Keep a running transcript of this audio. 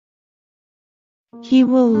He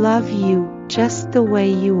will love you just the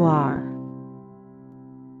way you are.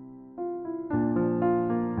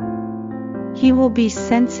 He will be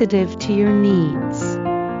sensitive to your needs.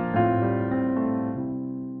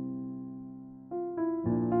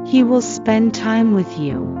 He will spend time with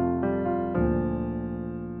you.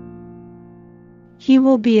 He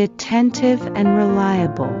will be attentive and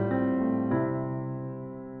reliable.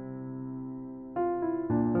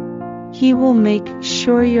 He will make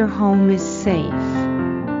sure your home is safe.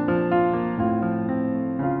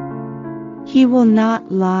 He will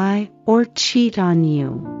not lie or cheat on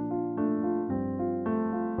you.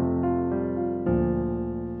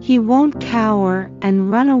 He won't cower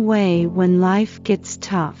and run away when life gets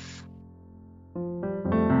tough.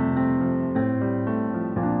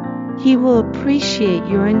 He will appreciate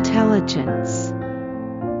your intelligence.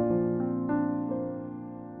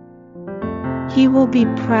 He will be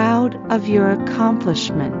proud of your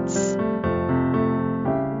accomplishments.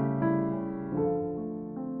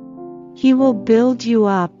 He will build you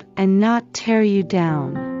up and not tear you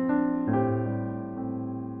down.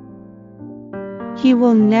 He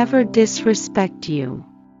will never disrespect you.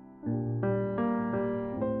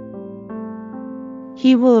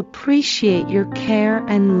 He will appreciate your care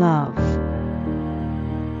and love.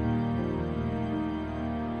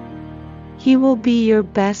 He will be your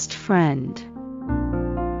best friend.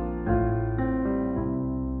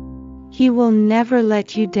 He will never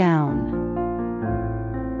let you down.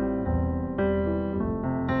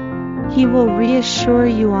 He will reassure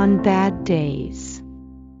you on bad days.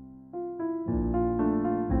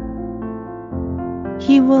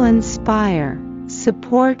 He will inspire,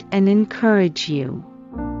 support, and encourage you.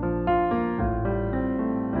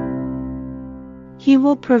 He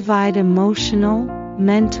will provide emotional,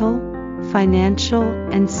 mental, financial,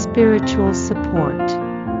 and spiritual support.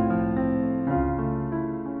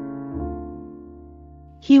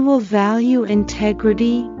 He will value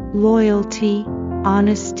integrity, loyalty,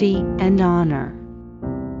 honesty, and honor.